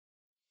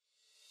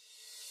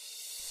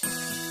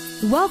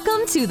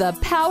Welcome to the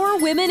Power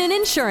Women in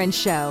Insurance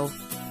Show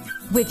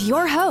with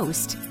your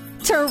host,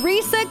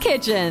 Teresa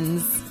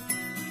Kitchens.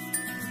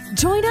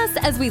 Join us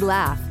as we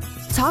laugh,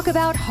 talk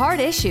about hard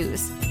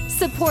issues,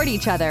 support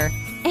each other,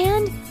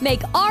 and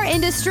make our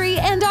industry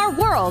and our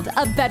world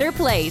a better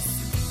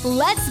place.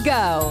 Let's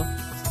go.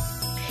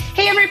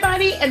 Hey,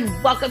 everybody, and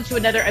welcome to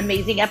another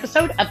amazing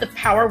episode of the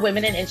Power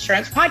Women in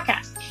Insurance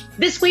podcast.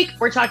 This week,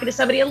 we're talking to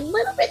somebody a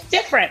little bit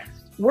different.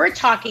 We're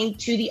talking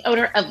to the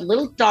owner of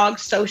Little Dog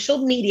Social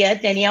Media,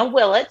 Danielle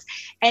Willits,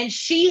 and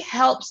she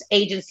helps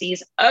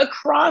agencies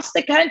across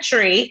the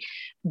country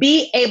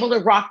be able to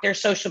rock their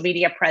social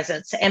media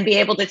presence and be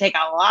able to take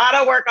a lot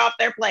of work off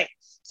their plate.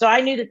 So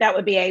I knew that that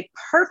would be a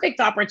perfect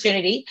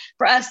opportunity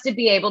for us to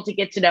be able to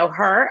get to know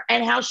her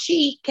and how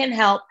she can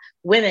help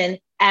women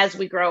as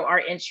we grow our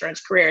insurance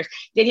careers.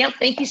 Danielle,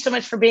 thank you so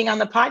much for being on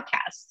the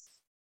podcast.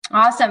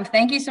 Awesome.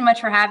 Thank you so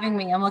much for having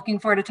me. I'm looking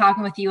forward to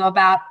talking with you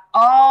about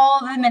all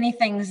the many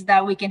things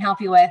that we can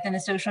help you with in the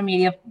social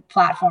media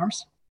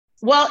platforms.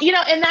 Well,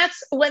 and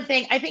that's one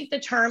thing. I think the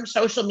term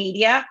social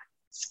media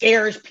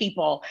scares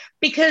people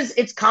because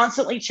it's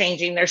constantly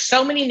changing. There's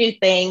so many new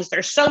things.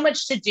 There's so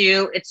much to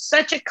do. It's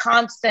such a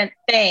constant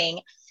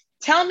thing.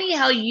 Tell me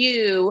how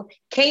you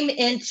came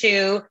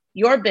into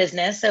your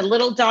business, a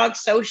Little Dog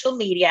Social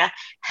Media,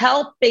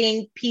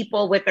 helping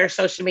people with their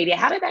social media.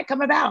 How did that come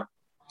about?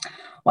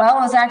 Well,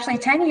 it was actually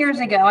 10 years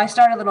ago, I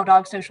started Little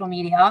Dog Social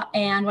Media.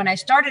 And when I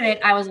started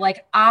it, I was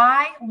like,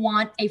 I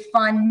want a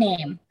fun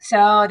name.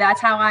 So that's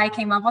how I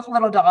came up with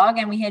Little Dog.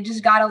 And we had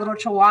just got a little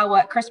Chihuahua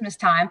at Christmas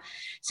time.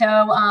 So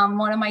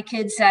one of my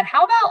kids said,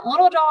 how about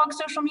Little Dog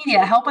Social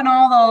Media, helping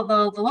all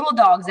the little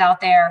dogs out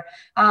there,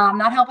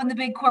 not helping the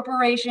big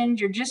corporations.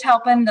 You're just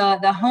helping the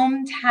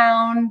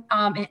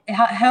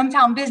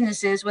hometown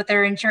businesses with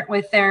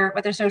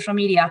their social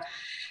media.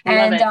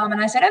 And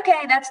I said,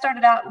 okay, that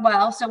started out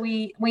well. So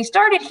we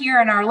started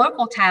here in our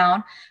local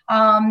town,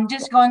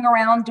 just going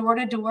around door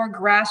to door,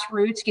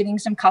 grassroots, getting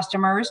some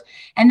customers.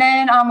 And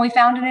then we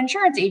found an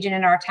insurance agent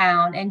in our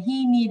town, and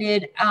he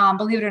needed,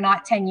 believe it or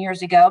not, 10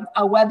 years ago,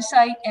 a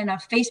website and a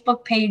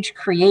Facebook page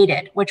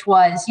created, which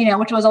was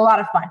a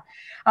lot of fun.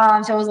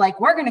 So it was like,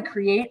 we're going to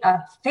create a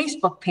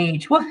Facebook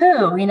page.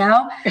 Woohoo,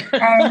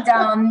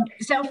 And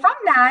so from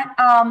that,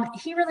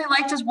 he really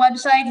liked his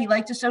website. He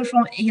liked his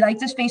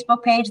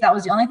Facebook page. That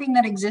was the only thing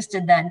that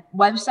existed then,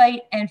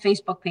 website and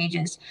Facebook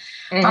pages.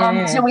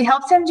 So we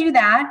helped him do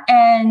that.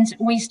 And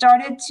we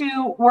started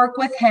to work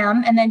with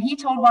him. And then he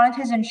told one of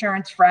his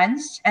insurance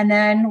friends. And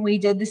then we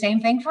did the same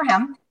thing for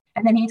him.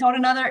 And then he told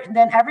another,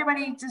 then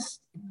everybody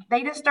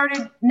they just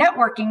started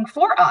networking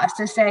for us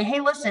to say,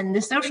 hey, listen,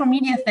 this social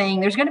media thing,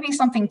 there's going to be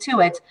something to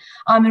it.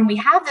 And we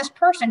have this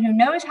person who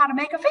knows how to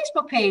make a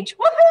Facebook page.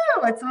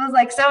 Woohoo! It was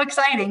like so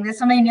exciting that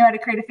somebody knew how to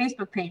create a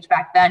Facebook page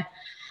back then.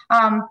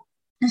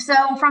 So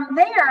from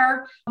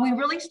there, we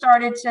really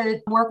started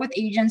to work with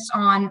agents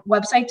on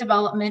website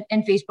development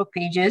and Facebook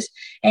pages.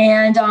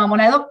 And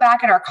when I look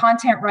back at our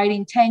content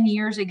writing 10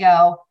 years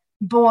ago,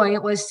 boy,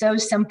 it was so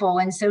simple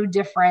and so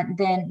different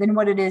than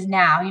what it is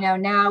now.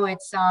 Now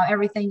it's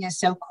everything is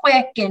so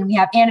quick, and we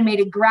have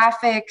animated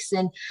graphics.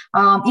 And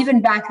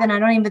even back then, I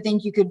don't even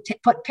think you could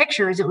put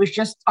pictures. It was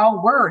just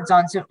all words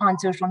on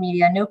social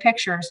media, no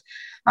pictures.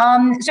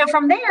 So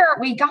from there,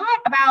 we got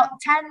about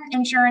 10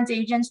 insurance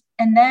agents.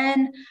 And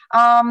then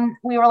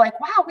we were like,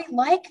 wow, we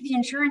like the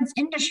insurance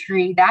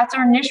industry. That's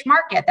our niche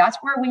market. That's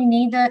where we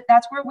need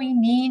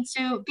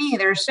to be.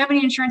 There's so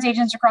many insurance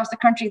agents across the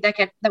country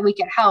that we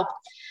could help.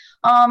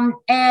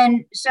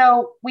 And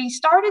so we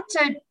started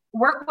to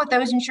work with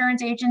those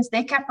insurance agents.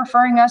 They kept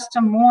referring us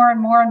to more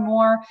and more and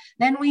more.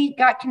 Then we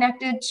got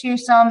connected to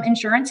some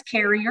insurance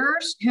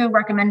carriers who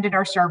recommended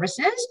our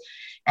services.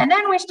 And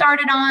then we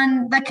started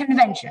on the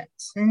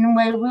conventions, and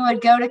we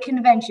would go to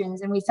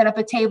conventions, and we set up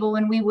a table,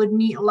 and we would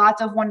meet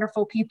lots of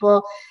wonderful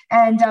people.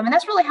 And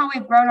that's really how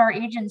we've grown our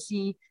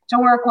agency to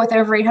work with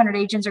over 800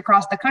 agents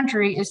across the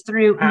country, is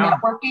through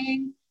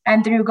networking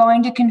and through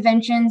going to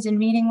conventions and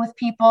meeting with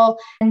people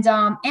and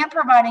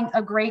providing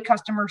a great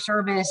customer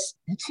service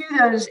to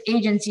those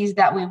agencies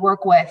that we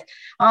work with.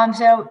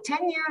 So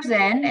 10 years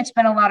in, it's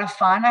been a lot of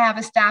fun. I have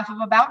a staff of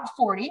about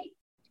 40.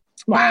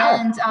 Wow.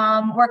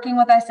 And working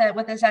with,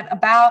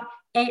 about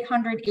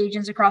 800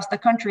 agents across the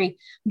country.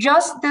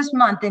 Just this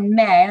month in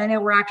May, and I know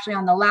we're actually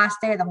on the last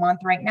day of the month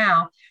right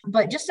now,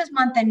 but just this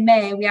month in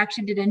May, we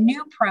actually did a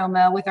new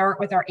promo with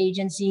our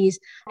agencies,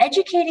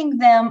 educating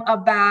them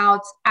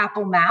about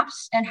Apple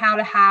Maps and how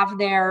to have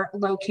their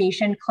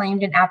location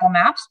claimed in Apple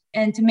Maps,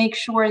 and to make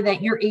sure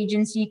that your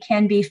agency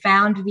can be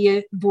found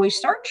via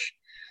voice search.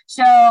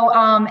 So,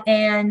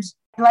 and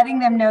letting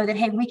them know that,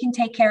 hey, we can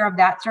take care of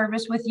that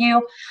service with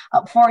you,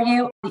 for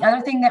you. The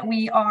other thing that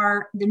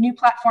the new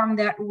platform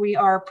that we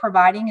are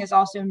providing is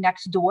also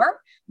Nextdoor,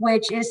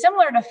 which is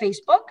similar to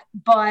Facebook,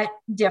 but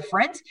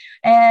different,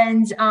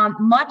 and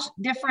much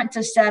different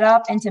to set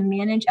up and to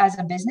manage as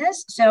a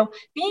business. So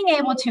being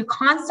able to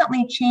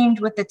constantly change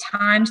with the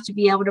times to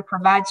be able to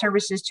provide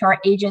services to our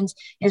agents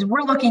is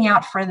we're looking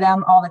out for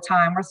them all the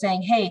time. We're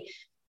saying, hey,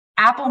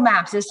 Apple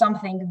Maps is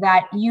something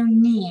that you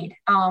need.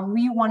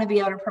 We want to be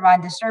able to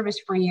provide this service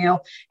for you.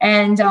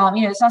 And,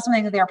 it's not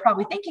something that they're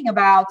probably thinking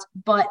about,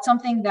 but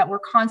something that we're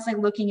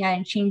constantly looking at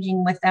and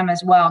changing with them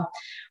as well.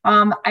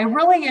 I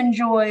really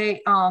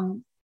enjoy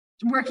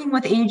working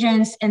with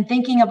agents and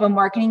thinking of a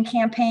marketing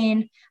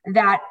campaign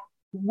that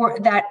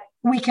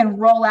we can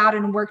roll out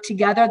and work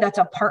together. That's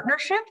a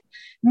partnership,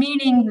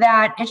 meaning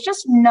that it's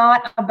just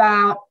not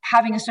about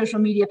having a social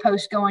media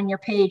post go on your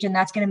page and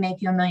that's going to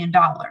make you $1 million,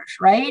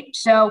 right?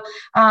 So,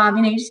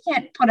 you just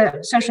can't put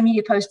a social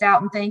media post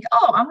out and think,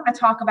 oh, I'm going to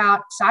talk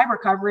about cyber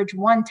coverage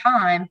one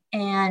time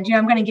and,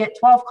 I'm going to get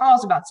 12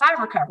 calls about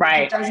cyber coverage.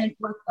 Right. It doesn't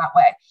work that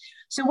way.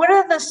 So what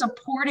are the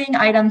supporting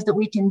items that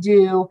we can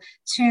do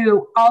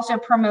to also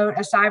promote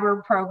a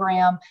cyber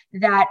program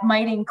that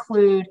might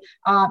include,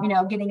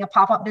 getting a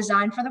pop-up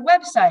design for the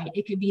website?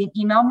 It could be an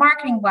email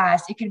marketing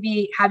blast. It could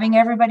be having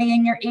everybody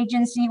in your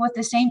agency with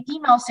the same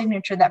email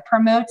signature that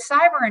promotes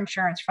cyber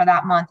insurance for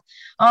that month.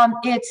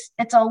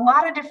 It's a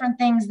lot of different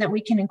things that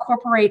we can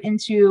incorporate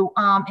into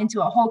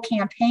a whole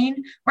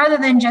campaign rather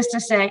than just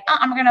to say,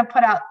 I'm going to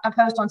put out a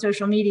post on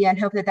social media and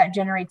hope that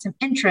generates some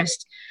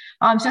interest.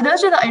 So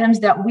those are the items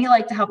that we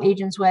like to help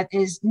agents with,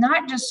 is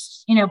not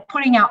just,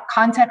 putting out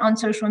content on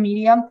social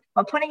media,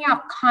 but putting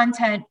out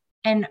content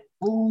and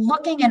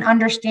looking and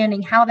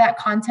understanding how that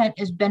content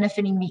is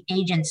benefiting the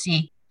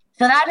agency.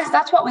 So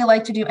that's what we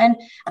like to do. And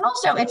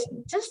also it's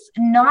just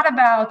not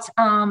about, it's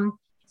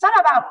not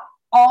about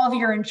all of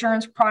your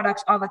insurance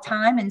products all the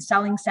time and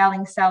selling,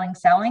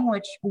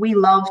 which we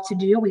love to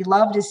do. We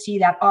love to see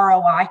that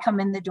ROI come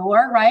in the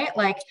door, right?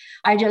 Like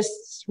I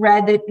just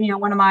read that,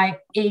 one of my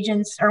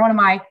agents or one of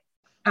my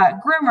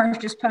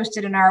groomers just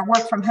posted in our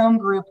work from home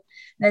group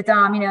that,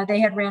 they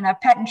had ran a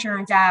pet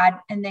insurance ad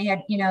and they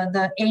had,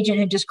 the agent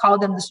had just called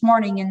them this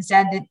morning and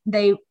said that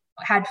they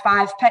had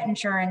 5 pet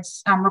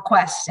insurance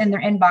requests in their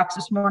inbox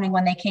this morning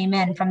when they came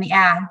in from the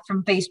ad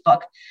from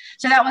Facebook.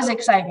 So that was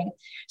exciting.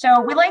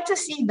 So we like to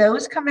see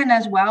those come in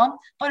as well,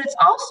 but it's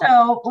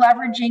also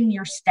leveraging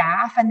your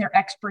staff and their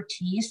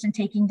expertise and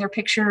taking their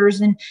pictures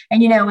and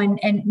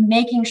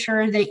making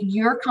sure that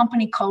your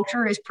company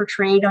culture is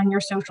portrayed on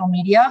your social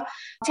media,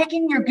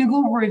 taking your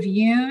Google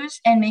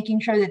reviews and making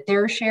sure that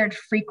they're shared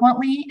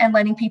frequently and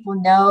letting people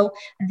know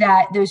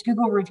that those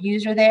Google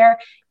reviews are there.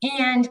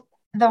 And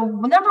the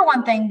number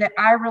one thing that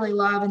I really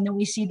love and that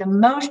we see the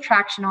most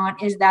traction on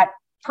is that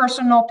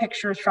personal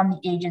pictures from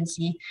the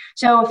agency.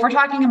 So if we're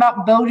talking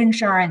about boat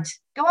insurance,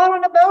 go out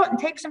on a boat and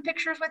take some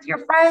pictures with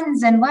your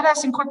friends and let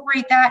us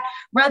incorporate that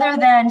rather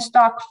than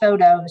stock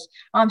photos.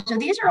 So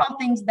these are all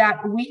things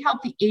that we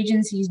help the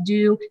agencies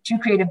do to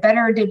create a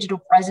better digital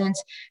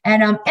presence.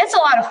 And it's a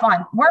lot of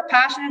fun. We're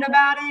passionate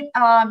about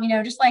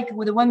it. Just like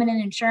with the Women in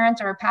Insurance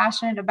are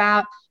passionate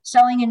about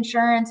selling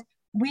insurance,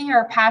 we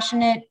are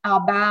passionate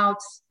about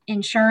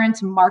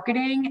insurance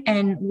marketing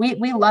and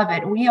we love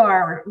it.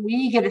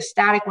 We get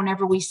ecstatic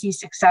whenever we see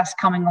success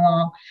coming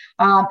along.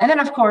 And then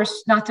of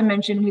course, not to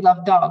mention we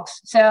love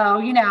dogs. So,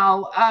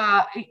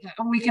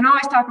 we can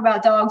always talk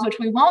about dogs, which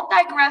we won't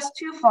digress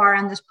too far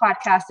on this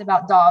podcast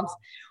about dogs.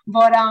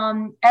 But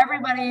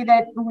everybody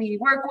that we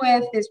work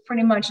with is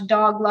pretty much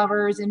dog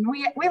lovers and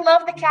we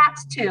love the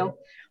cats too.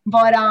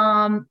 But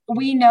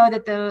we know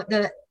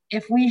that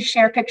if we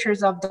share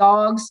pictures of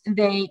dogs,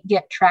 they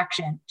get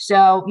traction.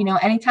 So,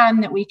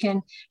 anytime that we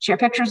can share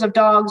pictures of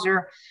dogs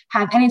or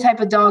have any type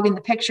of dog in the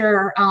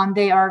picture,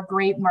 they are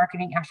great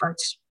marketing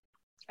efforts.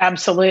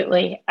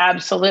 Absolutely.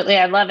 Absolutely.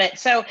 I love it.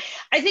 So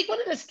I think one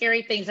of the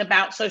scary things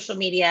about social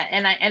media,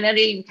 and I know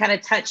you kind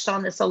of touched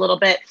on this a little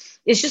bit,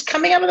 is just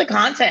coming up with the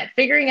content,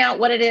 figuring out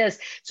what it is.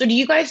 So do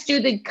you guys do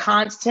the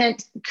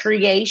content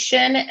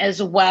creation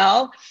as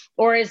well?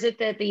 Or is it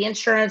that the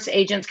insurance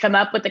agents come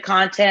up with the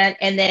content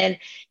and then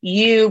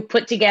you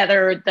put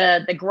together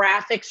the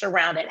graphics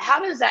around it? How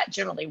does that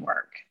generally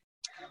work?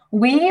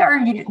 We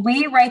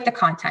write the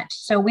content.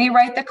 So we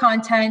write the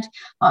content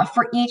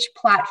for each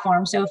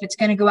platform. So if it's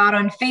going to go out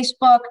on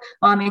Facebook,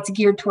 it's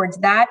geared towards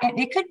that.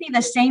 It could be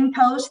the same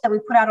post that we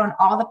put out on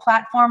all the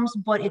platforms,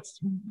 but it's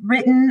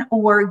written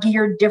or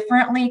geared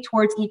differently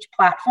towards each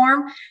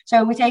platform.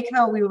 So we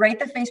write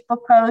the Facebook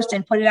post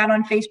and put it out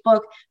on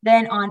Facebook.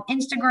 Then on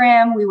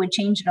Instagram, we would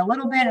change it a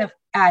little bit,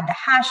 add the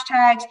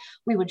hashtags.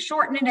 We would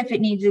shorten it if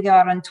it needs to go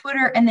out on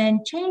Twitter, and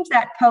then change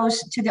that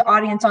post to the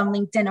audience on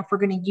LinkedIn if we're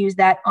going to use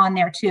that on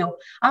there too.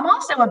 I'm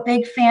also a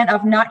big fan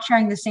of not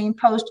sharing the same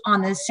post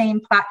on the same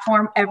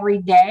platform every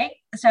day.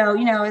 So,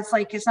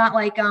 it's not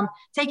like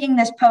taking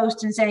this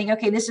post and saying,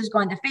 okay, this is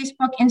going to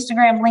Facebook,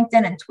 Instagram,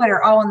 LinkedIn, and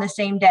Twitter all on the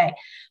same day.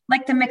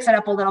 Like to mix it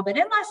up a little bit,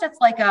 unless it's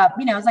like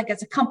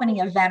it's a company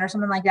event or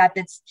something like that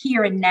that's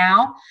here and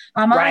now.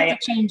 I like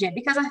to change it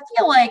because I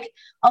feel like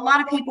a lot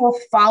of people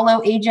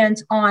follow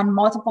agents on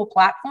multiple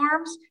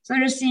platforms, so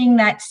they're just seeing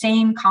that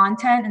same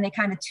content and they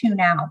kind of tune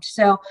out.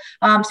 So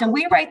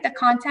we write the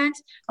content.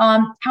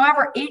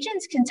 However,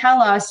 agents can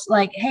tell us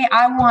like, hey,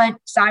 I want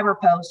cyber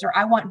posts, or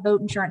I want boat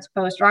insurance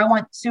posts, or I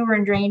want sewer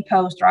and drain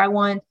post, or I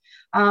want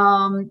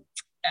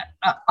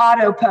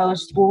auto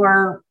post,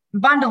 or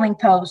bundling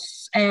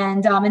posts,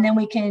 and then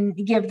we can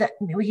give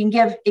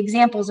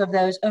examples of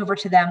those over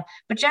to them.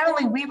 But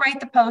generally, we write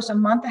the posts a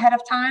month ahead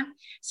of time,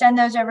 send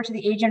those over to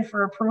the agent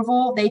for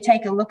approval. They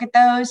take a look at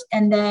those,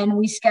 and then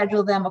we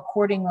schedule them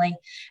accordingly.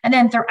 And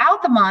then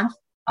throughout the month,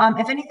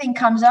 if anything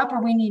comes up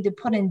or we need to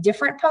put in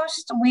different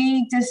posts,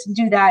 we just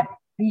do that.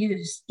 You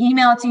just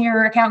email it to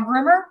your account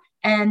groomer,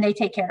 and they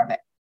take care of it.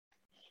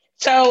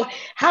 So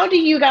how do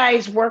you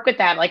guys work with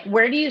that? Like,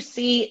 where do you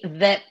see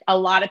that a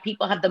lot of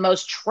people have the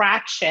most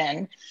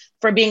traction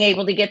for being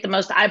able to get the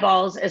most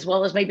eyeballs as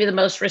well as maybe the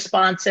most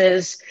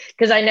responses?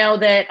 Because I know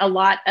that a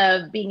lot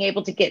of being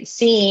able to get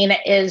seen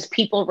is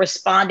people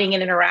responding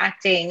and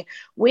interacting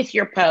with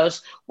your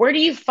posts. Where do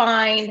you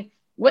find,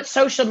 what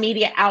social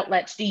media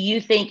outlets do you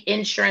think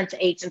insurance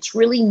agents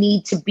really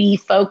need to be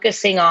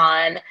focusing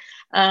on,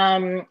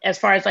 as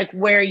far as like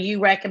where you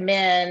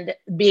recommend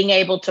being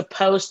able to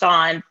post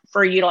on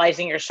for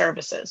utilizing your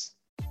services?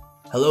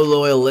 Hello,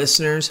 loyal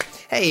listeners.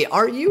 Hey,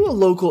 are you a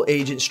local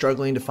agent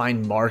struggling to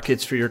find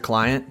markets for your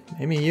client?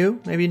 Maybe you,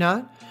 maybe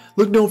not.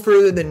 Look no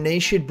further than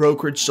Nation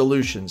Brokerage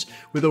Solutions.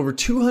 With over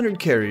 200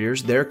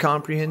 carriers, their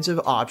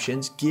comprehensive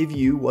options give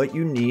you what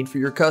you need for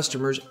your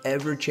customers'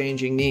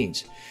 ever-changing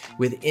needs.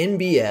 With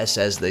NBS,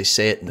 as they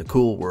say it in the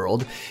cool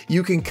world,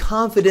 you can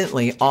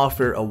confidently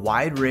offer a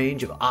wide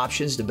range of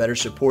options to better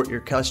support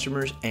your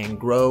customers and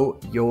grow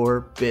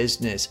your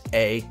business,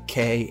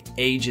 aka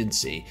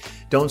agency.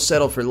 Don't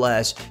settle for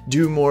less.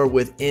 Do more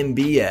with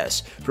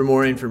NBS. For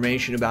more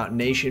information about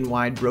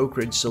nationwide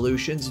brokerage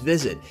solutions,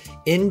 visit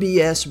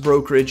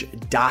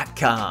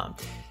nbsbrokerage.com.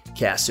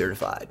 CAS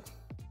certified.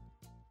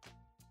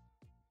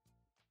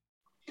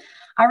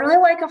 I really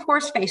like, of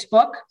course,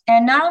 Facebook,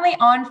 and not only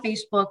on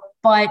Facebook,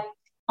 but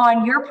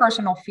on your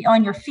personal feed,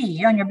 on your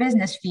feed, on your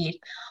business feed,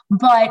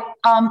 but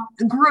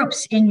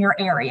groups in your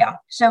area.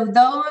 So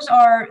those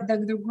are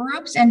the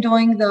groups, and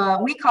doing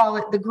we call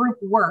it the group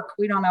work.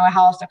 We don't know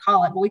how else to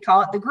call it, but we call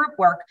it the group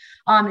work.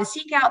 To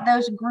seek out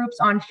those groups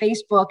on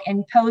Facebook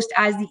and post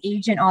as the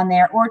agent on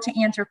there, or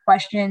to answer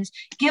questions,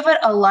 give it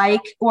a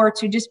like, or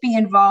to just be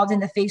involved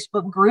in the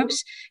Facebook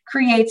groups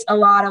creates a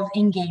lot of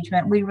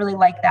engagement. We really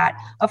like that.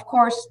 Of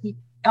course,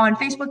 on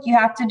Facebook, you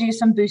have to do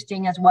some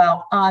boosting as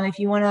well. If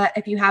you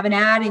have an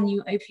ad and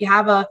if you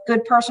have a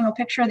good personal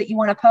picture that you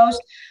want to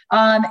post,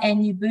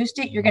 and you boost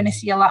it, you're going to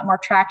see a lot more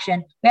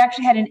traction. We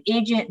actually had an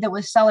agent that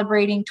was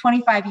celebrating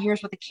 25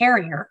 years with a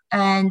carrier,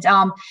 and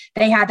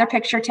they had their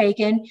picture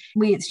taken.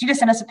 She just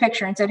sent us a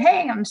picture and said,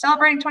 "Hey, I'm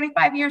celebrating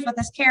 25 years with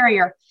this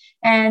carrier."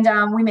 And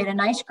we made a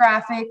nice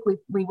graphic.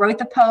 We wrote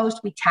the post.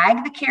 We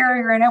tagged the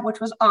carrier in it, which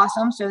was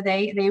awesome. So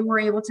they were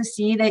able to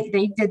see that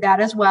they did that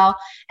as well.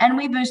 And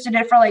we boosted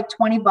it for like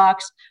 $20.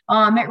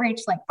 It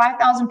reached like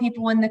 5,000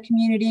 people in the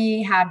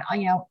community, had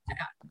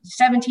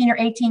 17 or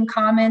 18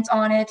 comments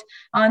on it.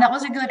 That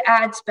was a good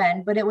ad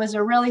spend, but it was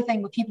a really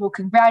thing with people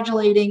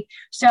congratulating.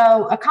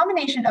 So a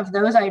combination of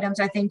those items,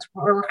 I think,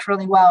 works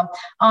really well.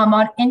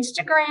 On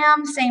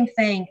Instagram, same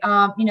thing.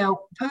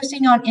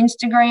 Posting on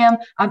Instagram,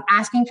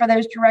 asking for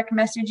those direct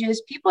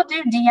messages. People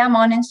do DM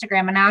on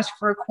Instagram and ask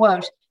for a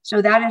quote.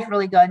 So that is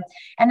really good.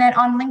 And then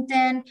on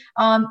LinkedIn,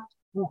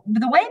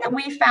 the way that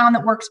we found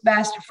that works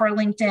best for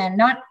LinkedIn,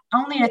 not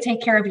only to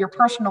take care of your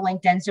personal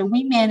LinkedIn, so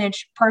we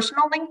manage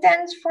personal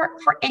LinkedIns for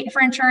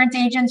insurance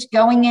agents,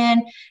 going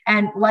in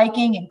and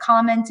liking and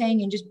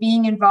commenting and just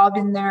being involved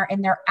in their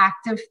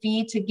active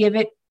feed to give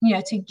it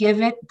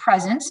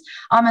presence,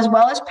 as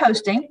well as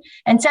posting,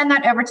 and send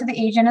that over to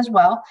the agent as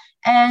well.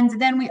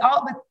 And then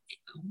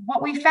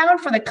what we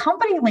found for the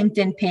company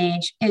LinkedIn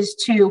page is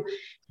to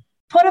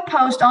put a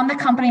post on the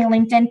company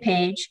LinkedIn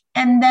page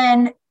and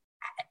then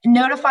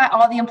notify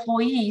all the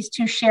employees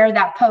to share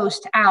that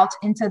post out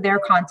into their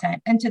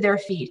content, into their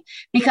feed,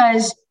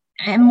 because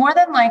more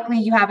than likely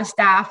you have a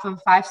staff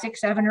of 5,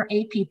 6, 7, or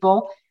 8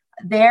 people.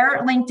 Their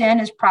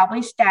LinkedIn is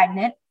probably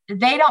stagnant.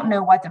 They don't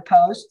know what to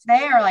post.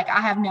 They are like,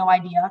 I have no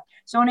idea.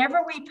 So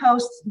whenever we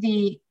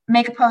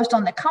make a post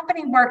on the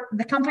company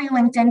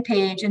LinkedIn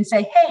page and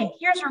say, hey,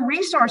 here's a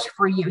resource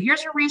for you.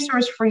 Here's a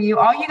resource for you.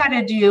 All you got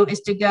to do is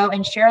to go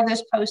and share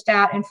this post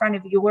out in front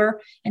of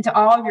and to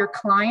all of your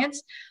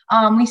clients.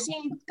 We've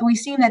seen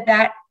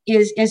that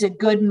is a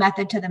good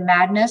method to the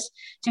madness,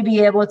 to be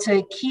able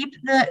to keep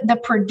the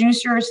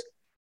producers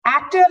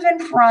active in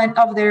front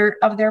of their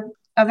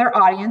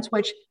audience,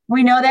 which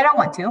we know they don't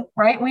want to,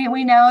 right?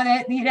 We know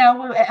that,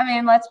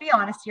 let's be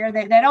honest here.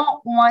 They don't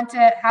want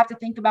to have to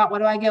think about, what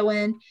do I go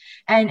in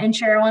and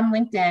share on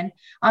LinkedIn?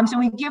 So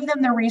we give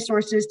them the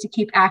resources to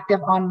keep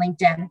active on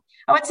LinkedIn.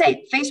 I would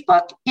say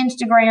Facebook,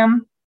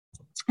 Instagram,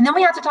 and then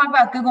we have to talk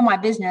about Google My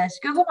Business.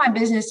 Google My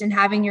Business and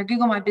having your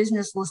Google My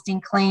Business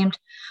listing claimed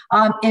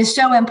is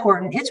so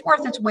important. It's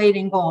worth its weight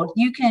in gold.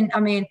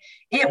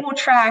 It will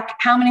track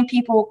how many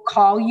people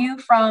call you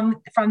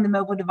from the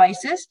mobile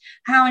devices,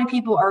 how many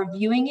people are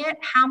viewing it,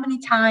 how many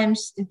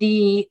times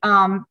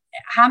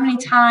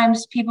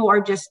people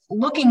are just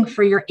looking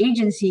for your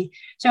agency.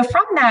 So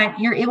from that,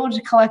 you're able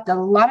to collect a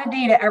lot of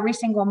data every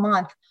single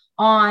month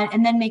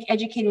and then make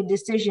educated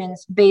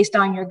decisions based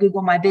on your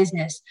Google My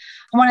Business.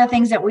 One of the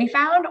things that we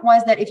found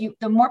was that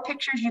the more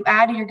pictures you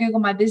add to your Google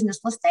My Business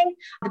listing,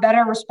 the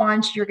better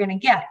response you're going to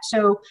get.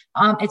 So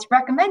it's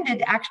recommended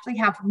to actually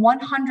have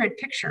 100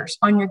 pictures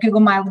on your Google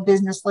My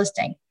Business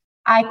listing.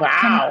 I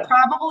can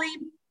probably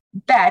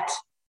bet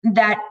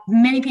that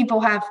many people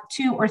have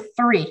 2 or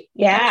 3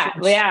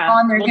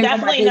 on their Google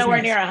definitely My Business.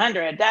 Nowhere near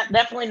 100.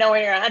 Definitely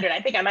nowhere near 100.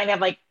 I think I might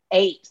have like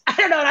 8. I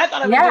don't know. I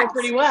thought I was doing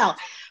pretty well.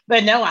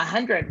 But no,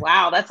 100.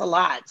 Wow, that's a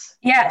lot.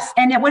 Yes.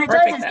 And what it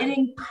does is it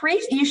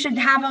increases, you should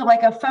have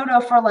a photo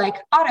for like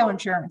auto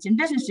insurance and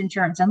business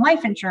insurance and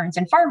life insurance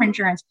and farm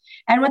insurance.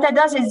 And what that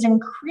does is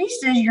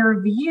increases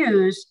your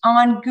views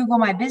on Google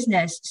My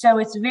Business. So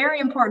it's very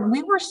important.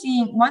 We were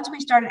seeing, once we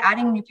started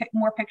adding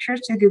more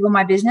pictures to Google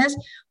My Business,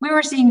 we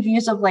were seeing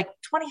views of like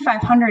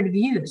 2,500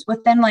 views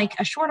within like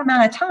a short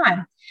amount of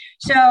time.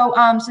 So,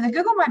 so the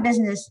Google My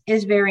Business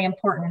is very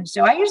important.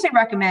 So I usually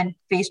recommend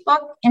Facebook,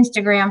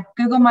 Instagram,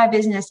 Google My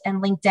Business,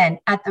 and LinkedIn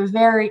at the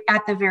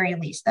very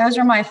least. Those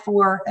are my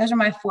 4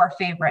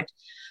 favorite.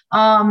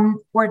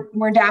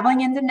 We're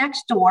dabbling into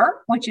Nextdoor,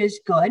 which is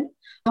good.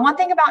 The one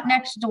thing about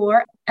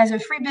Nextdoor, as a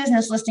free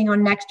business listing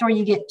on Nextdoor,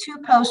 you get 2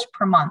 posts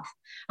per month.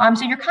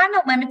 So you're kind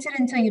of limited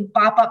until you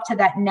bop up to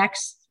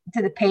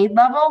the paid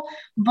level,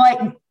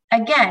 but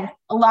again,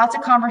 lots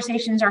of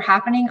conversations are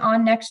happening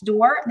on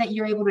Nextdoor that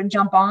you're able to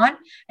jump on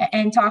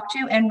and talk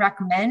to and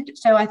recommend.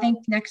 So I think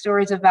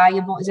Nextdoor is a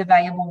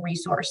valuable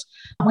resource.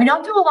 We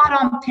don't do a lot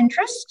on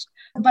Pinterest,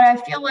 but I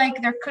feel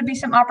like there could be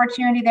some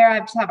opportunity there. I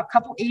just have a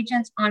couple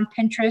agents on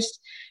Pinterest,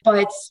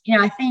 but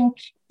I think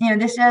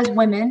this is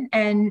women,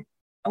 and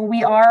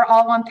we are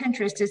all on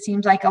Pinterest, it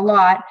seems like a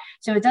lot.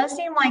 So it does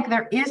seem like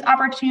there is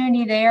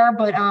opportunity there,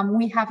 but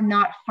we have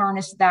not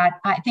harnessed that.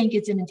 I think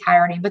it's in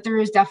entirety, but there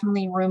is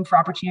definitely room for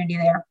opportunity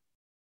there.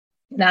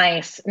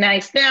 Nice.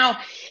 Now,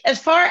 as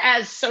far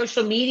as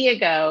social media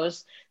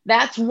goes,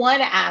 that's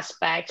one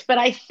aspect, but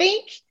I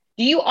think,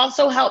 do you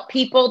also help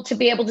people to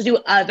be able to do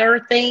other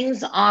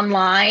things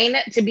online,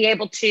 to be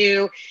able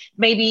to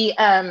maybe,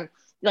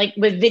 like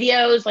with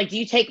videos, like do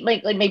you take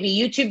like maybe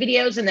YouTube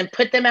videos and then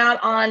put them out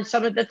on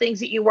some of the things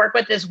that you work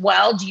with as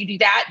well? Do you do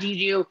that? Do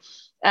you do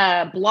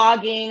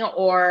blogging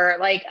or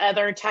like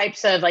other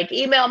types of like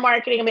email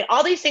marketing? I mean,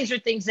 all these things are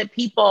things that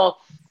people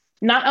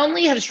not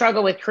only have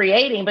struggled with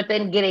creating, but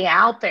then getting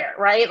out there,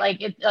 right?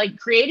 Like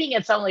creating,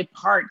 it's only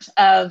part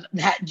of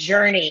that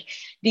journey.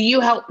 Do you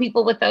help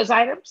people with those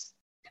items?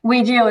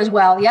 We do as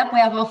well. Yep. We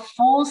have a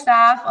full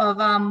staff of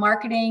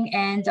marketing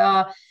and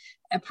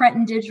print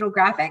and digital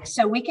graphics.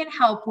 So we can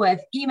help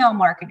with email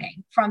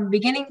marketing from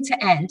beginning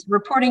to end,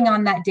 reporting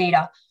on that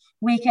data.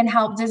 We can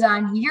help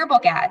design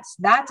yearbook ads.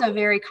 That's a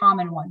very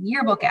common one,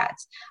 yearbook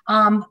ads.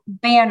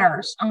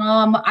 Banners.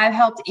 I've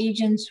helped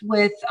agents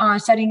with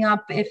setting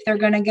up if they're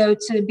going to go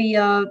to be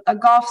a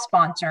golf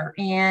sponsor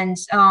and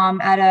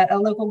at a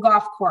local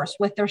golf course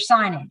with their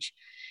signage.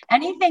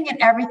 Anything and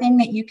everything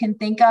that you can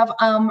think of.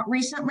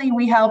 Recently,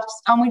 we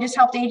just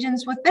helped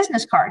agents with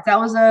business cards. That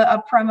was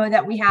a promo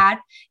that we had.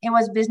 It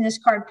was business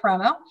card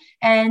promo,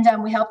 and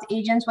we helped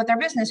agents with their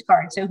business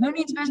cards. So who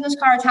needs business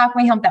cards? How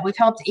can we help that? We've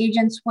helped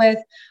agents with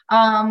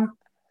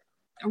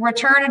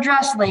return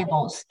address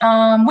labels,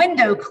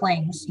 window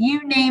clings,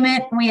 you name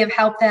it. We have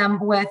helped them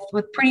with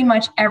pretty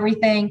much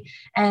everything.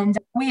 And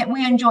we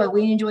enjoy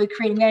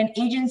creating an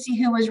agency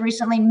who was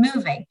recently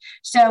moving.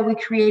 So we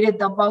created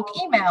the bulk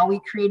email, we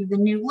created the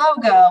new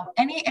logo,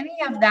 any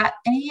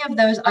of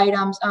those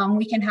items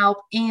we can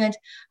help, and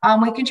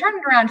we can turn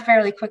it around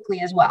fairly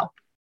quickly as well.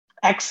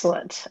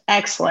 Excellent.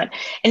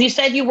 And you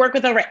said you work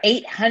with over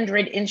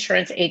 800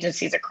 insurance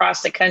agencies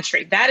across the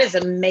country. That is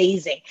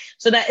amazing.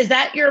 So is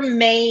that your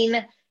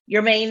main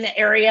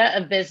area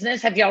of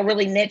business? Have y'all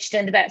really niched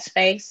into that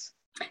space?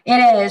 It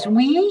is.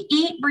 We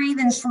eat, breathe,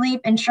 and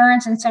sleep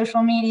insurance and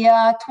social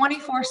media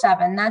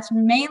 24/7. That's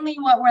mainly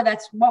what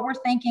we're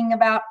thinking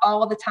about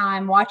all the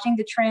time, watching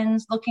the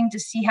trends, looking to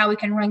see how we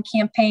can run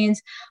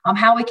campaigns,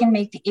 how we can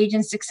make the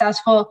agents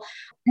successful.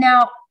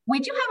 Now, we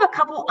do have a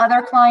couple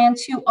other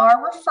clients who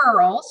are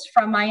referrals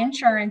from my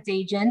insurance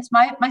agents.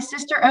 My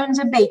sister owns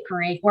a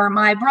bakery, or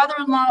my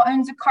brother-in-law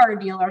owns a car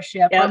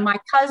dealership, or my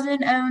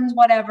cousin owns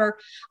whatever.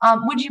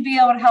 Would you be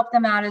able to help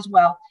them out as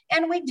well?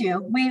 And we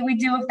do. We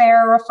do if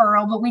they're a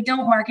referral, but we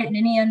don't market in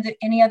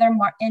any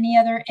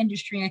other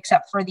industry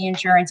except for the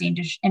insurance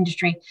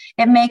industry.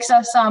 It makes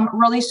us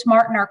really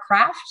smart in our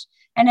craft.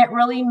 And it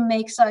really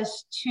makes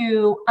us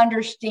to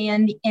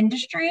understand the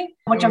industry,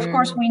 which of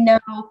course we know,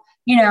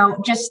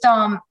 just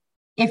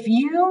if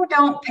you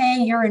don't pay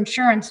your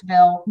insurance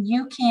bill,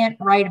 you can't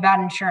write about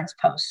insurance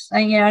posts.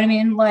 You know what I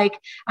mean?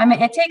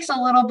 It takes a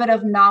little bit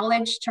of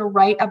knowledge to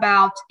write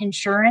about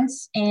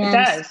insurance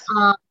and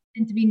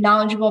to be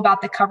knowledgeable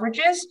about the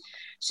coverages.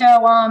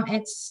 So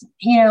it's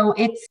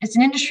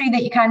an industry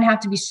that you kind of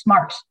have to be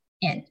smart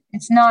in.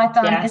 It's not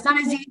as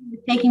easy as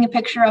taking a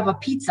picture of a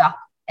pizza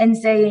and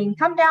saying,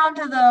 come down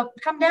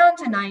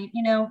tonight,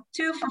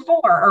 2 for $4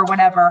 or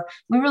whatever.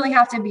 We really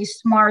have to be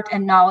smart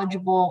and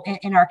knowledgeable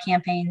in our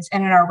campaigns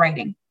and in our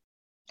writing.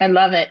 I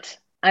love it.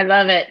 I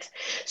love it.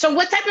 So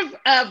what type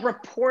of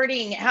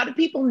reporting, how do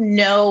people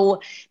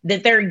know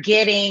that they're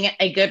getting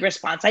a good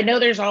response? I know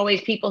there's always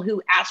people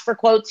who ask for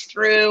quotes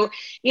through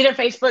either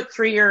Facebook,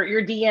 through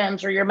your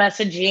DMs or your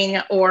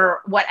messaging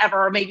or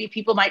whatever. Or maybe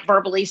people might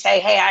verbally say,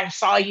 hey, I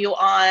saw you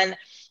on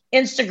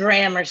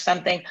Instagram or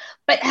something.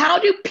 But how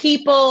do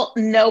people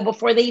know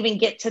before they even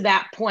get to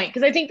that point?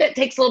 Because I think that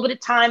takes a little bit of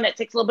time. That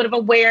takes a little bit of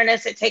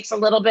awareness. It takes a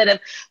little bit of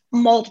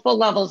multiple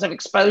levels of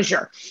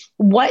exposure.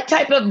 What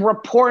type of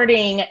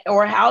reporting,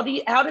 or how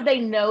do they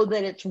know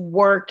that it's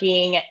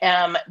working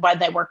when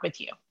they work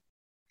with you?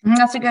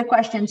 That's a good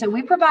question. So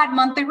we provide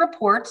monthly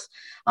reports.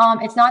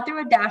 It's not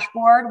through a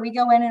dashboard. We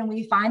go in and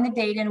we find the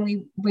data and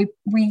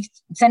we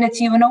send it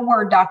to you in a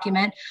Word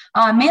document,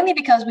 mainly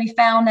because we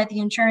found that the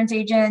insurance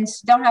agents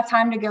don't have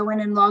time to go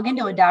in and log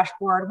into a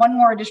dashboard, one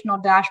more additional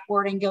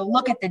dashboard, and go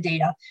look at the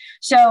data.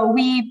 So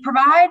we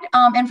provide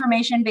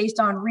information based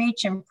on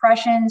reach,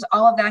 impressions,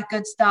 all of that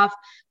good stuff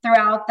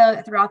throughout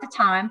the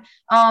time.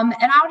 And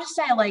I'll just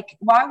say, like,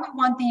 why we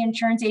want the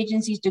insurance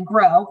agencies to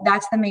grow,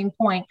 that's the main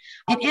point.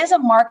 It is a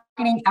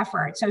marketing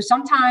effort. So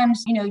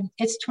sometimes,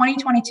 it's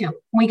 2022.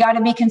 We got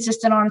to be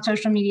consistent on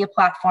social media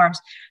platforms.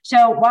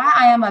 So why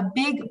I am a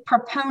big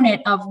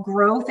proponent of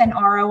growth and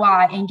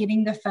ROI and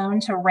getting the phone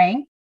to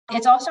ring,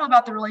 it's also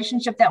about the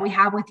relationship that we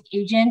have with the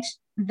agent,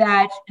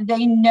 that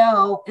they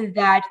know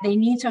that they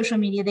need social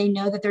media. They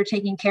know that they're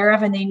taken care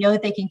of, and they know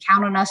that they can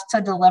count on us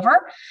to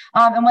deliver.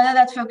 And whether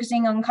that's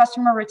focusing on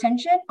customer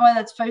retention, or whether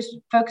that's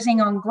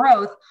focusing on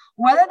growth,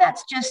 whether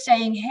that's just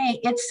saying, hey,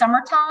 it's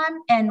summertime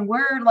and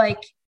we're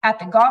like at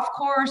the golf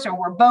course, or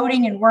we're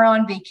boating and we're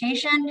on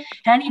vacation and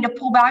I need to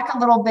pull back a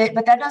little bit,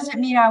 but that doesn't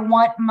mean I don't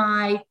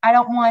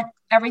want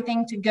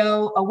everything to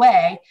go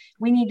away.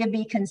 We need to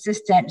be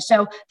consistent.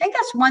 So I think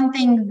that's one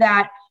thing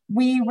that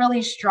we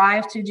really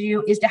strive to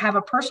do, is to have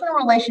a personal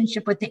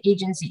relationship with the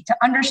agency, to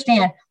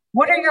understand,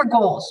 what are your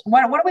goals?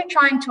 What are we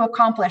trying to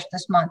accomplish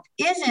this month?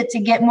 Is it to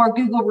get more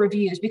Google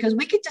reviews? Because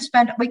we could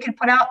schedule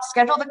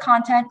the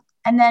content,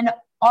 and then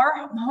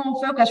our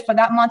whole focus for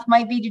that month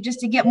might be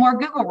to get more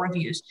Google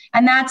reviews.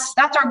 And that's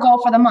our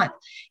goal for the month.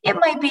 It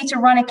might be to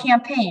run a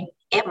campaign.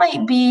 It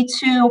might be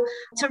to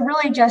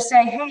really just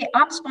say, hey,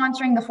 I'm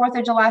sponsoring the 4th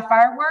of July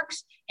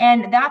fireworks.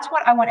 And that's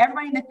what I want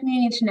everybody in the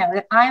community to know,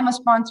 that I am a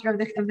sponsor of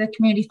the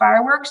community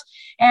fireworks.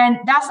 And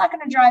that's not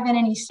going to drive in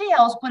any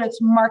sales, but it's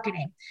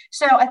marketing.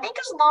 So I think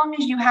as long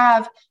as you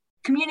have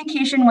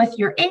communication with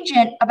your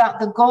agent about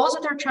the goals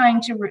that they're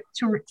trying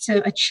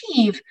to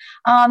achieve,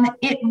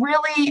 it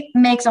really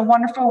makes a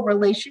wonderful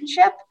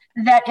relationship,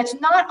 that it's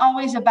not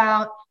always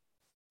about,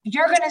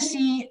 you're going to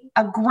see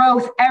a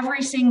growth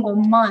every single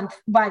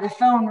month by the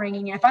phone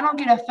ringing. And if I don't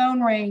get a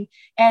phone ring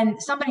and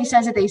somebody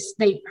says that they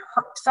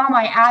saw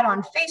my ad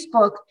on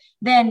Facebook,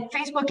 then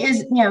Facebook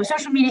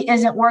social media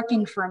isn't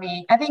working for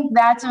me. I think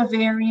that's a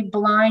very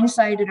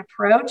blindsided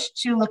approach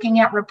to looking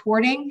at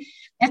reporting.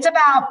 It's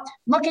about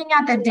looking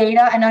at the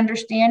data and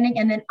understanding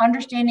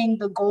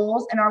the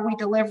goals, and are we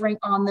delivering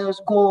on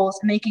those goals,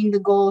 making the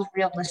goals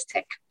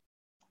realistic.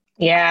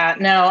 Yeah,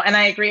 no, and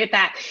I agree with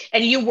that.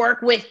 And you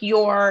work with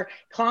your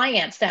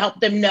clients to help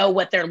them know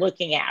what they're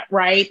looking at,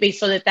 right?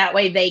 So that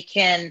way they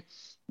can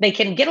get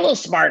a little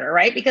smarter,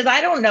 right? Because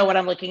I don't know what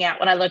I'm looking at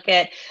when I look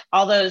at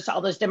all those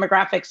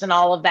demographics and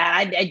all of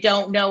that. I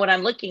don't know what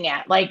I'm looking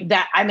at. Like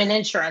that, I'm in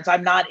insurance.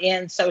 I'm not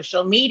in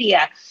social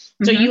media.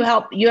 So you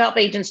help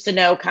agents to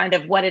know kind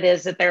of what it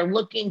is that they're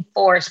looking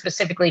for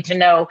specifically, to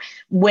know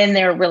when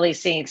they're really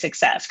seeing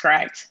success,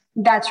 correct?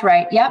 That's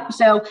right. Yep.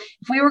 So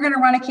if we were going to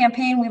run a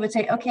campaign, we would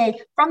say, okay,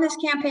 from this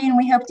campaign,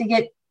 we hope to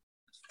get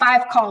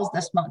 5 calls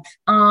this month.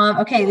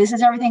 Okay, this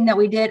is everything that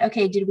we did.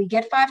 Okay, did we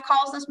get 5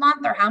 calls this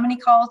month, or how many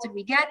calls did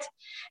we get?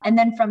 And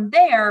then from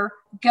there,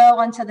 go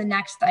on to the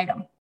next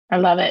item. I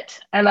love it.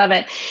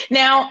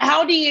 Now,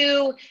 how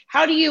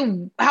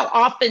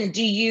often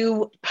do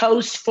you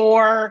post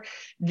for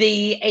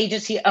the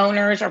agency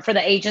owners or for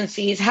the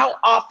agencies? How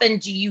often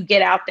do you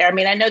get out there? I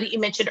mean, I know that you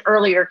mentioned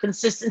earlier,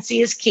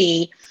 consistency is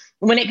key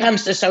when it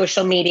comes to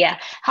social media.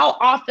 How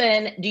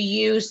often do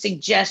you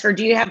suggest, or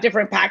do you have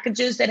different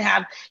packages that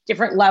have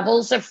different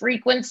levels of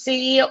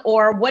frequency,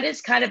 or what is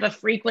kind of a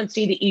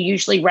frequency that you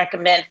usually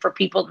recommend for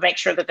people to make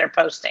sure that they're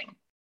posting?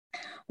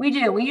 We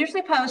do. We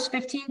usually post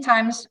 15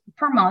 times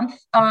per month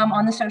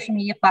on the social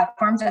media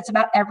platforms. That's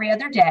about every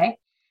other day.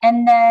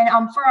 And then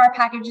for our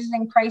packages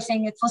and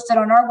pricing, it's listed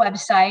on our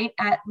website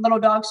at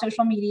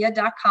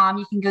littledogsocialmedia.com.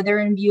 You can go there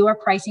and view our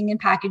pricing and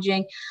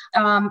packaging.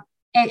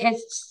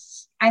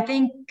 I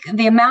think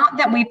the amount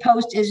that we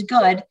post is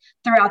good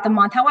throughout the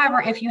month.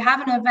 However, if you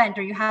have an event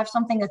or you have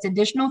something that's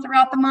additional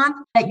throughout the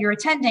month that you're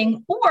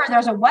attending, or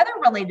there's a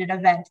weather-related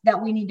event that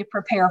we need to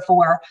prepare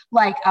for,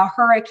 like a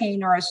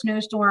hurricane or a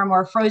snowstorm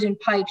or frozen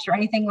pipes or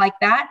anything like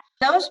that,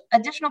 those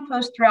additional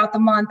posts throughout the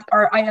month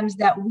are items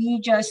that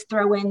we just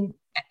throw in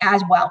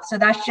as well. So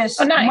that's just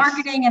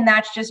marketing, and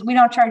that's just, we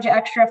don't charge you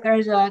extra if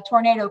there's a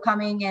tornado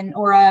coming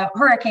or a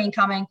hurricane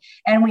coming,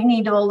 and we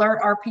need to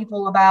alert our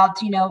people about,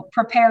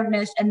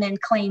 preparedness and then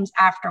claims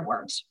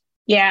afterwards.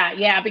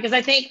 Yeah, because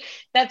I think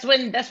that's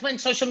when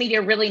social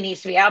media really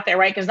needs to be out there,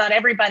 right? Because not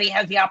everybody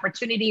has the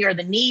opportunity or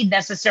the need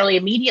necessarily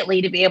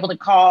immediately to be able to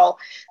call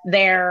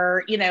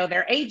their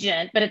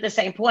agent, but at the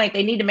same point,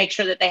 they need to make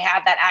sure that they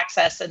have that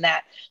access and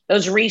that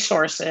those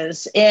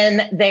resources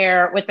in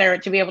there with their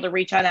to be able to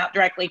reach on out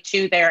directly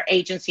to their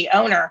agency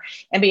owner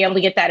and be able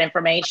to get that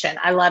information.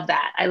 I love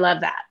that. I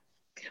love that.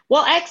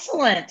 Well,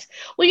 excellent.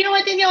 Well, you know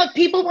what, Danielle, if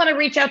people want to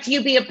reach out to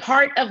you, be a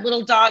part of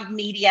Little Dog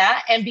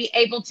Media and be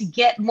able to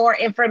get more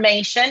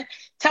information,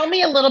 tell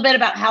me a little bit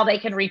about how they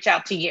can reach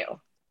out to you.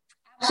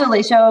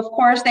 Absolutely. So, of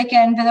course, they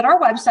can visit our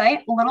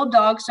website,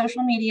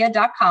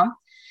 littledogsocialmedia.com.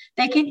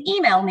 They can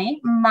email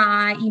me.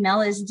 My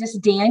email is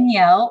just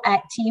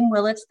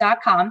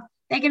danielle@teamwillets.com.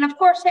 They can, of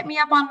course, hit me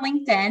up on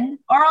LinkedIn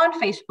or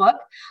on Facebook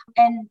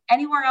and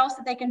anywhere else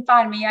that they can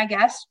find me, I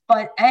guess,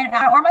 or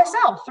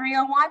myself,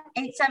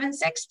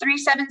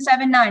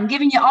 301-876-3779,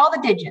 giving you all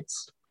the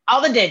digits. All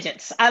the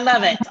digits. I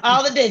love it.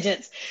 All the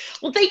digits.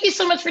 Well, thank you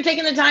so much for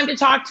taking the time to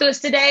talk to us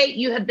today.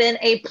 You have been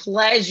a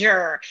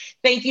pleasure.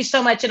 Thank you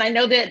so much. And I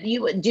know that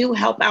you do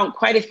help out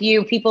quite a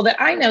few people that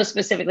I know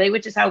specifically,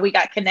 which is how we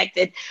got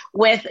connected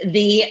with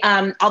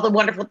all the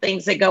wonderful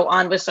things that go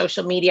on with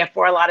social media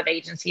for a lot of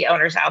agency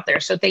owners out there.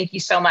 So thank you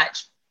so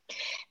much.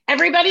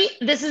 Everybody,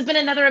 this has been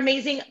another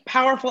amazing,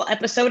 powerful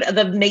episode of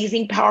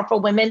Amazing, Powerful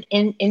Women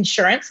in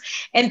Insurance.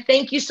 And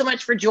thank you so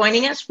much for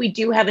joining us. We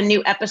do have a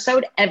new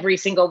episode every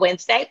single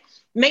Wednesday.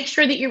 Make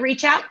sure that you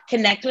reach out,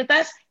 connect with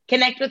us,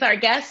 connect with our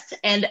guests,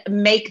 and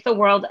make the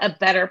world a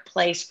better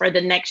place for the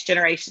next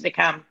generation to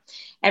come.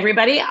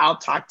 Everybody, I'll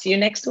talk to you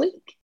next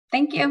week.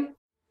 Thank you.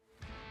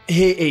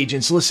 Hey,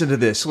 agents, listen to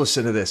this.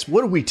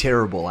 What are we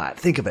terrible at?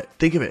 Think of it.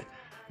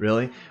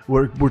 Really?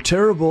 We're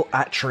terrible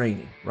at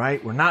training,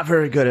 right? We're not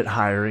very good at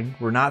hiring.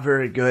 We're not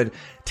very good,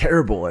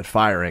 terrible at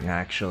firing,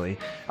 actually.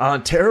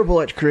 Terrible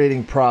at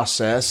creating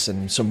process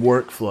and some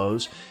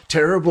workflows.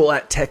 Terrible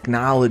at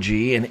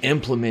technology and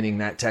implementing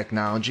that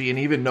technology and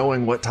even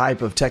knowing what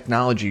type of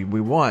technology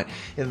we want.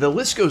 And the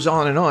list goes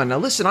on and on. Now,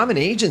 listen, I'm an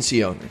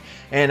agency owner,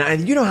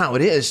 and you know how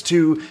it is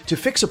to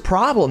fix a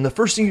problem. The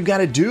first thing you got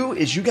to do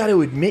is you got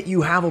to admit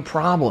you have a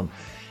problem.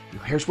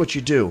 Here's what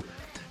you do.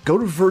 Go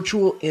to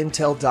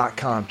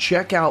virtualintel.com.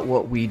 Check out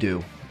what we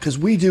do, because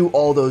we do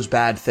all those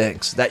bad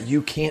things that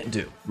you can't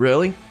do,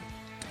 really.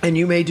 And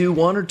you may do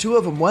one or two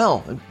of them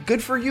well.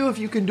 Good for you if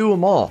you can do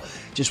them all.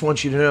 Just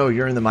want you to know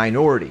you're in the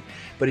minority.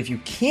 But if you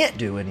can't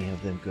do any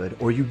of them good,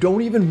 or you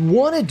don't even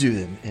want to do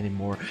them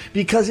anymore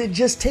because it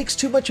just takes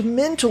too much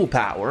mental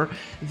power,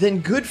 then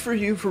good for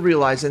you for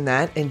realizing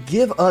that, and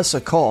give us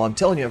a call. I'm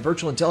telling you, at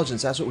Virtual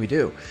Intelligence, that's what we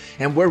do.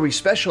 And where we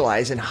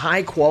specialize in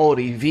high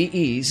quality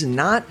VEs,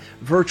 not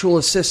virtual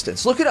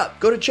assistants. Look it up.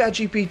 Go to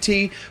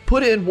ChatGPT,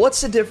 put in what's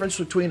the difference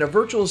between a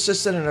virtual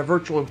assistant and a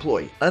virtual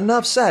employee.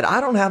 Enough said.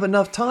 I don't have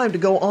enough time to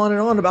go on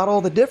and on about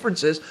all the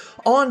differences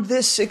on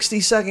this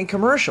 60-second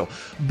commercial.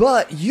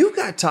 But you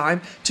got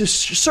time to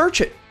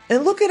search it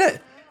and look at it.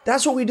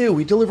 That's what we do.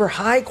 We deliver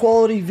high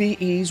quality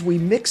VEs. We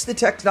mix the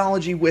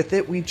technology with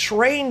it. We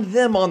train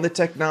them on the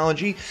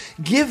technology,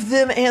 give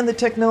them and the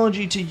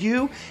technology to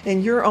you,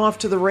 and you're off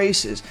to the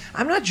races.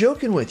 I'm not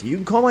joking with you. You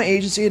can call my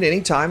agency at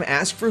any time,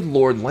 ask for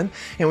Lordland,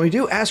 and we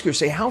do ask her,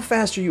 say, how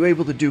fast are you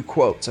able to do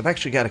quotes? I've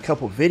actually got a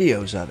couple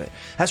videos of it.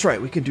 That's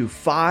right. We can do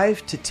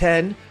 5 to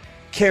 10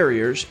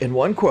 carriers in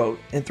one quote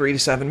in 3 to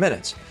 7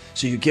 minutes.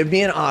 So you give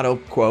me an auto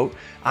quote,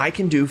 I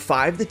can do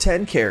 5 to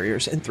 10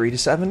 carriers in 3 to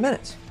 7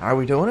 minutes. How are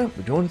we doing it?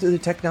 We're doing it through the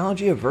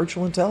technology of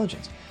virtual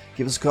intelligence.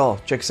 Give us a call.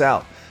 Check us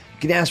out. You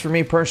can ask for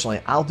me personally.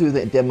 I'll do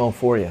the demo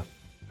for you.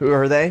 Who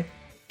are they?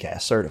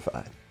 CAS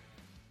certified.